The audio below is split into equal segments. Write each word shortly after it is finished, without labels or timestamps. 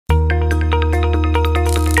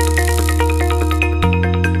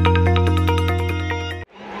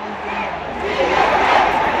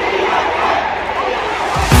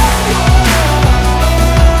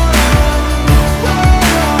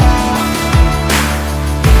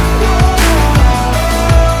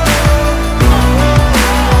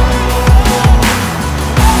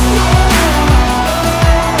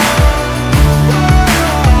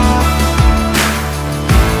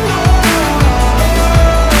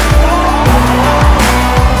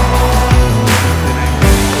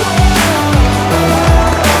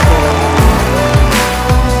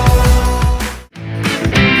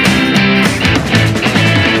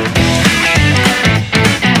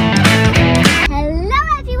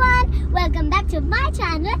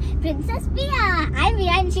us Viya. I'm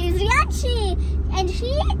Viya and she's Riyanshi. And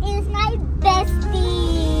she is my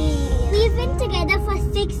bestie. We've been together for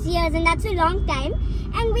 6 years and that's a long time.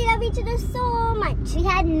 And we love each other so much. We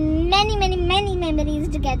had many memories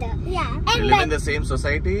together. Yeah. And you live in the same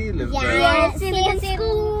society? Same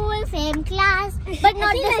school, same class, but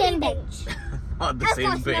not the same bench. Not the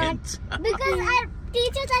same bench. Because our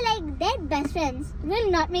teachers are like, they're best friends.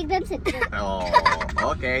 We'll not make them sit together. Oh,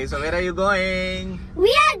 okay. So where are you going?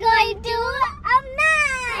 We are going to a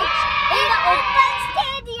match in the open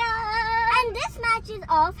stadium. And this match is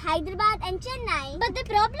of Hyderabad and Chennai. But the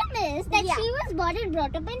problem is that she was born and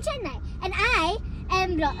brought up in Chennai. And I am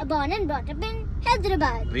born and brought up in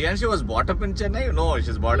Hyderabad. Riyanshi was brought up in Chennai? No,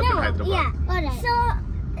 she's brought up in Hyderabad. Yeah, alright. So,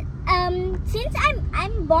 since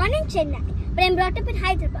I'm born in Chennai, but I'm brought up in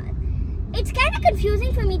Hyderabad, it's kind of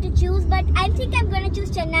confusing for me to choose, but I think I'm going to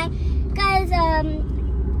choose Chennai because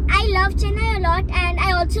I love Chennai a lot and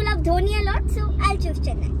I also love Dhoni a lot, so I'll choose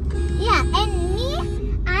Chennai. Yeah, and me,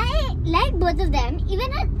 I like both of them,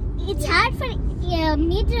 even it's hard for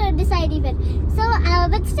me to decide even. So,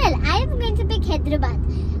 but still, I'm going to pick Hyderabad.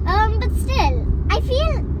 But still, I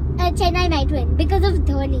feel Chennai might win because of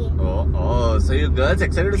Dhoni. Oh, so you girls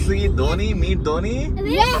excited to see Dhoni, meet Dhoni?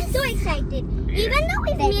 We're so excited. Yes. Even though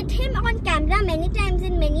we've met him on camera many times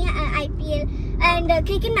in many IPL and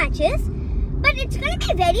cricket matches, but it's going to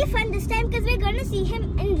be very fun this time because we're going to see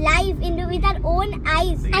him in live with our own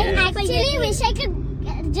eyes. Yes. I actually wish I could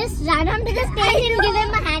just run onto the stage and give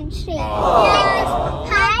him a handshake. Oh. Yes.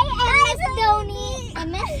 Hi, MS Dhoni.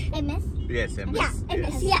 MS? Yes, MS. Yeah,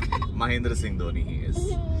 MS. Yes. Yeah. Mahendra Singh Dhoni, he is.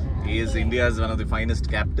 He is India's one of the finest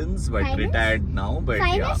captains, but retired now. But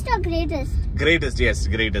finest or greatest? Greatest, yes,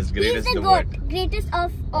 greatest. He's the GOAT, greatest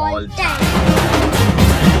of all time.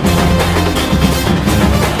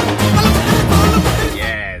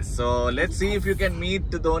 Yes, so let's see if you can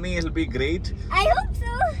meet Dhoni. It'll be great. I hope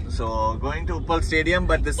so. So going to Uppal Stadium,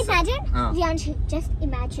 but this. Imagine, Riyanshi, just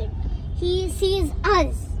imagine. He sees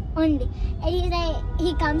us only, and he's like,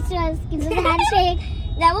 he comes to us, gives us a handshake.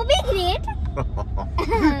 That would be great. But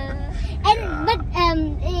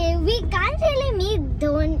we can't really meet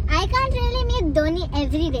Dhoni. I can't really meet Dhoni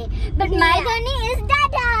every day. But my Dhoni is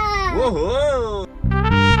Dada. Woohoo!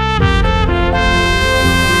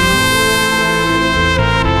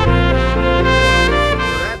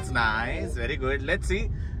 That's nice. Very good. Let's see.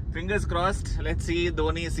 Fingers crossed. Let's see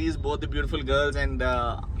Dhoni sees both the beautiful girls and.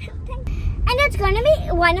 And it's going to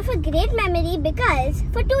be one of a great memory because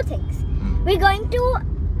for two things. We're going to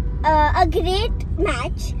a great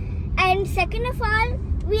match, and second of all,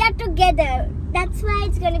 we are together. That's why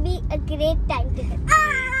it's going to be a great time together.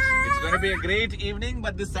 It's going to be a great evening,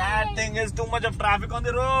 but the sad thing is too much of traffic on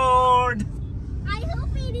the road. I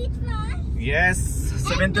hope we reach fast. Yes,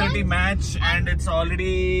 7:30 match, and it's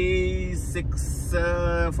already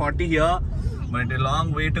 6:40 here, but a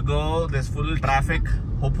long way to go. There's full traffic.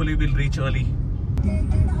 Hopefully, we'll reach early.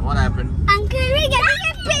 What happened? Uncle, we're getting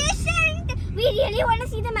impatient. We really want to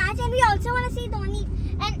see the match, and we also want to see Dhoni.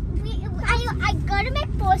 And I got to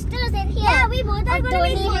make posters in here. Yeah, we both are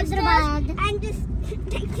going to make posters. And just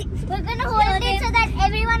we're going to hold it so that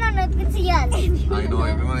everyone on earth can see us. I know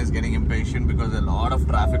everyone is getting impatient because there's a lot of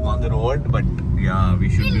traffic on the road, but yeah, we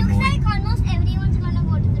should be moving. It looks like almost everyone's going to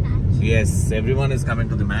go to the match. Yes, everyone is coming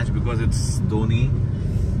to the match because it's Dhoni.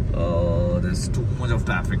 There's too much of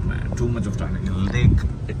traffic, man. Too much of traffic. It'll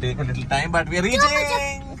take a little time, but we're reaching.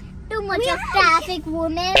 Too much of traffic,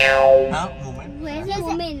 woman. Huh? Woman? Where's the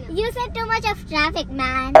woman? You said too much of traffic,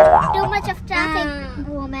 man. Too much of traffic,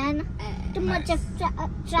 woman. Too much of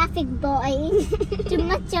traffic, boy. Too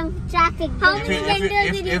much of traffic. How many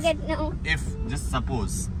vendors did you get now? If just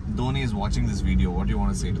suppose Dhoni is watching this video, what do you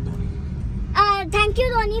want to say to Dhoni? Thank you,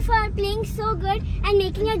 Dhoni, for playing so good and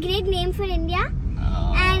making a great name for India.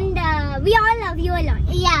 And we all love you a lot.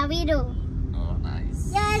 Yeah, we do. Oh,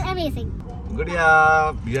 nice. You're amazing. Good,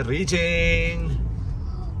 yeah. We are reaching.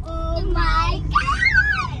 Oh my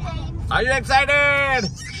God! Are you excited? Yeah.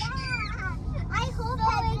 I hope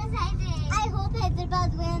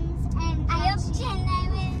Hyderabad wins and I hope Chennai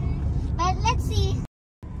wins. But let's see.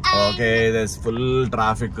 Okay, there's full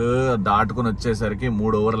traffic. దాటుకొని వచ్చేసరికి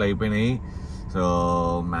 3 ఓవర్లు అయిపోయినాయి. So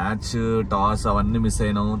match toss అవన్నీ miss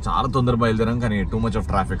అయినాం. చాలా తొందర బయలుదేరాం, కానీ too much of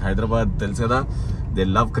traffic. Hyderabad తెలుసు కదా, దే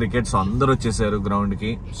లవ్ క్రికెట్. సో అందరు వచ్చేసారు గ్రౌండ్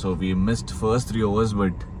కి. So we missed first 3 overs,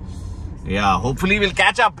 but yeah, hopefully will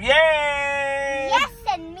catch up. Yes,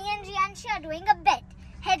 and me and Riyanshi are doing a bet.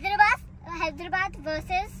 Hyderabad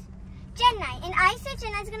versus Chennai. And I say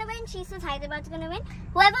Chennai is going to win. She says Hyderabad is going to win.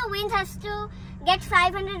 Whoever wins has to get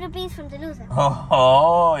 500 rupees from the loser.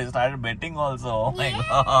 Oh, you started betting also. Oh my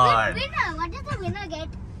God. Winner. What does the winner get?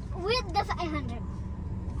 with the 500.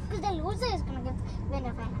 Because the loser is gonna give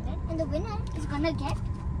winner 500, and the winner is gonna get.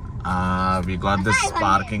 We got this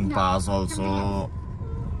parking pass also.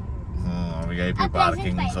 VIP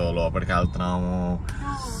parking, so లోపలికి వెళ్తున్నాము.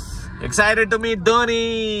 Excited to meet Dhoni.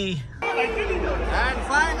 And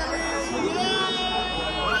finally,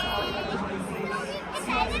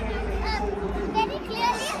 Decided very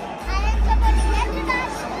clearly, I am supporting Hyderabad.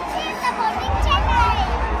 She is supporting Chennai.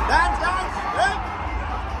 dance, dance. Hey.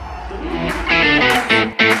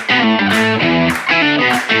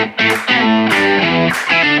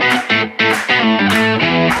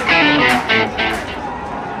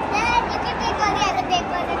 Then you can take all the other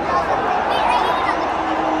papers and draw them. We are using other.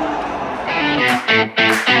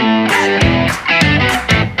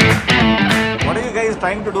 What are you guys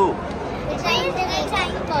trying to do? We're trying to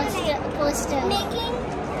poster. Making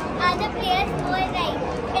other players more like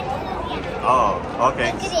enthusiastic. Oh, okay.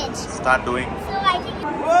 Encourage. Start doing. So I think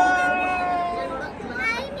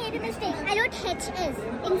I made a mistake. I wrote HS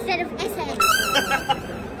instead of SS.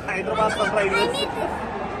 Hyderabad I surprises. made this.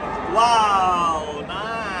 Wow,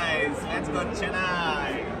 nice. Let's go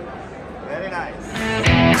Chennai. Very nice.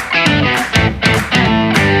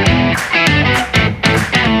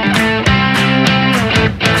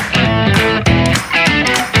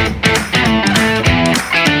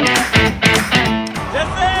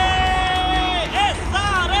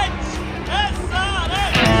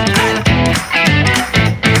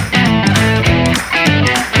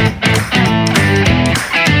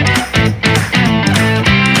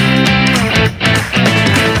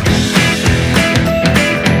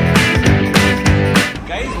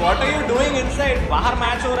 बाहर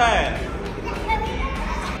match हो रहा है.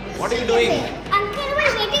 What are you doing? Uncle,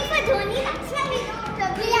 we're waiting for Dhoni. That's why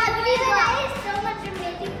we guys so much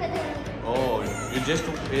waiting for Dhoni. Oh,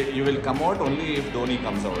 you will come out only if Dhoni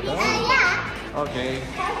comes out. Huh? Yeah. Okay.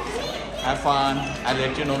 Have fun. I'll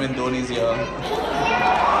let you know when Dhoni is here.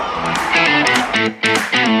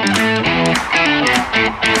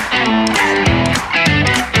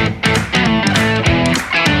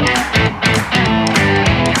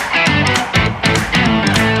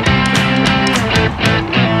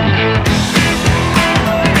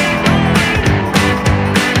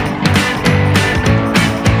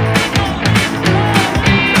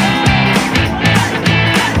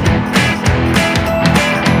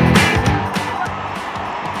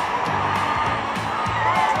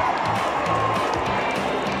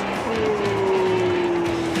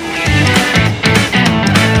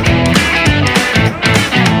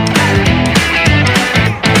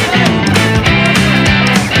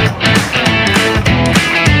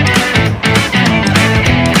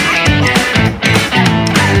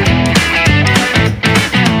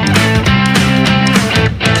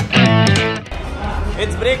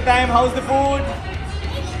 It's break time. How's the food?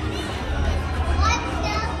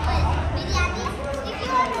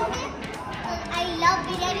 I love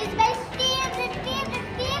biryani. It's my favorite food.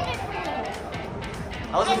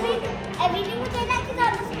 How's the food? Everything which I like is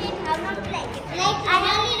on the screen. How not to like it? Like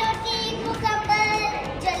anani roti, cucumber,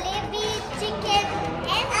 jalebi, chicken,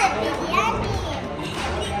 and the biryani.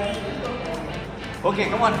 Okay,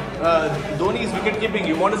 come on. Dhoni is wicket keeping.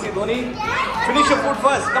 You want to see Dhoni? Yeah. Finish your food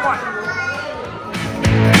first. Come on.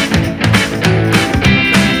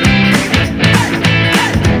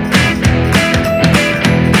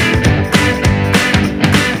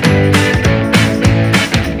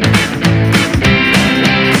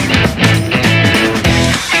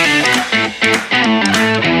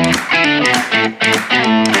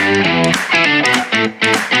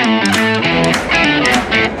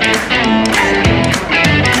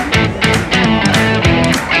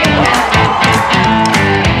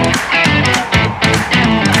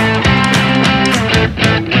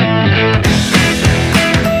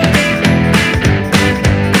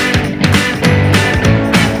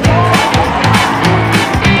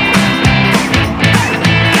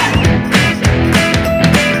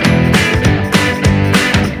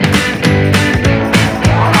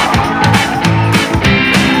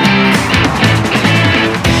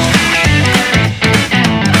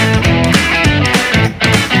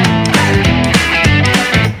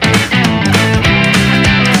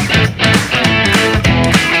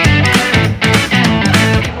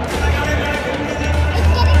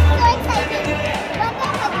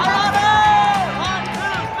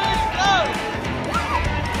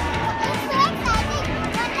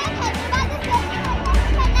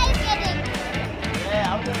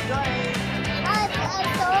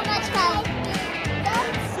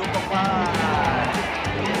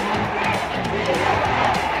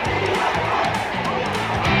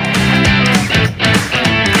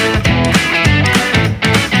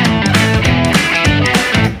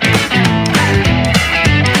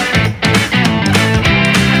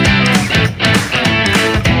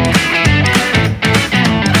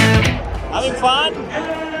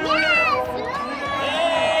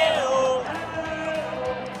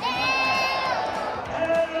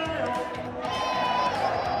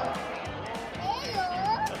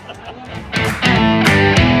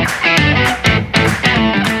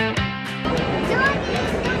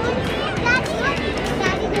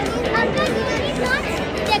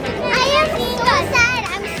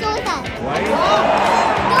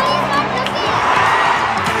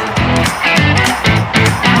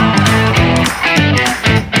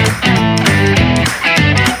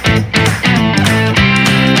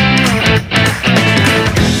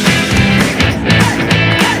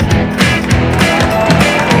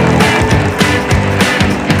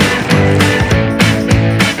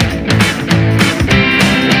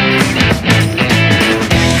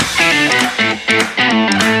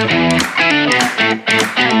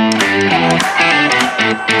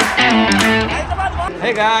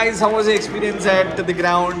 How was the experience at the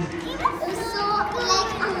ground? It was so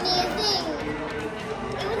amazing.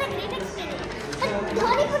 It was a great experience. But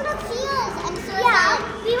Dhoni could not see us. I'm so sad.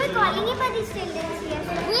 We were calling him, but he still didn't see us.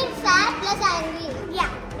 We were sad plus angry.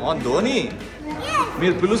 Yeah. On Dhoni? Yes.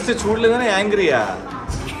 మీరు పిలుస్తే చూడలేదని యాంగ్రీయా?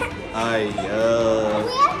 అయ్యో.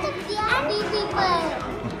 We are the DRB people.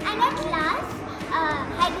 And at last,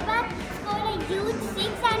 Hyderabad scored a huge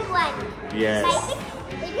 6 and 1. Yes.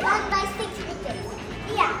 It won by 6 wickets.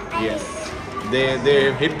 Yeah. Yes. They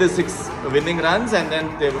hit the 6 winning runs and then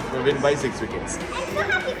they win by 6 wickets. I'm so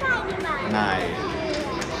happy for Hyderabad. Nice.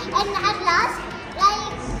 And at last,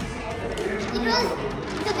 it was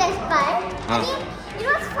the best part. I mean, it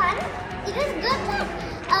was fun. It was good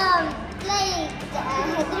that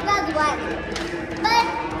Hyderabad won. But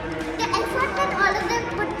the effort that all of them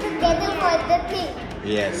put together for the thing.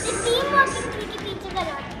 Yes. The teamwork in cricket teaches a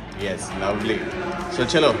lot. Yes, lovely. So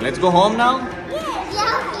chalo, let's go home now. Yes.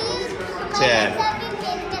 Yeah, please. My Chalo. friends have been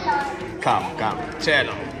playing a lot. Come.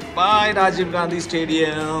 Chalo. Bye, Rajiv Gandhi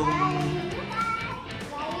Stadium.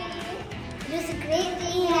 It was a great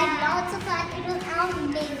day. We had lots of fun. It was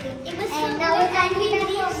amazing. It was so good. Now we're